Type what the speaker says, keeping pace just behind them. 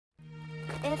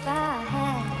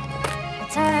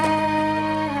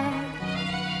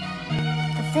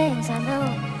things I know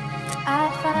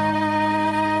I'd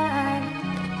find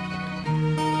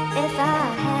if I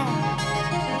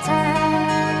had time.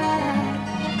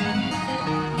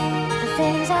 The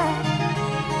things I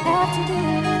have to do.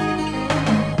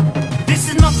 This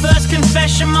is my first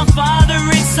confession, my father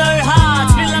is so hard.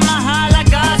 Spilling my heart like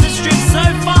Gaza Strip so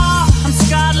far. I'm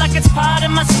scarred like it's part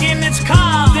of my skin, it's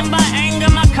carved in by anger,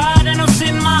 my cardinals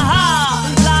in my heart.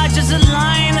 Large as a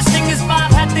lion, this thing is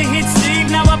Bob had to hit Steve,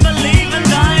 now I believe in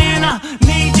dying. I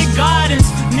need your guidance,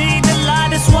 need the light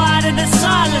that's wider than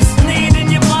silence.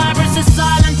 Needing your vibrance, the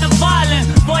silent, the violent.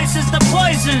 Voices the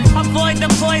poison, avoid the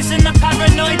poison. The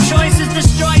paranoid choices,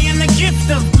 destroying the gift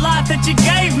of life that you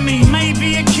gave me.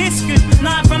 Maybe a kiss good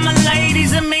night from a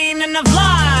lady's the meaning of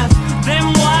life. Then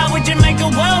why would you make a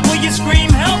world where you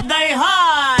scream help they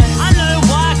hide?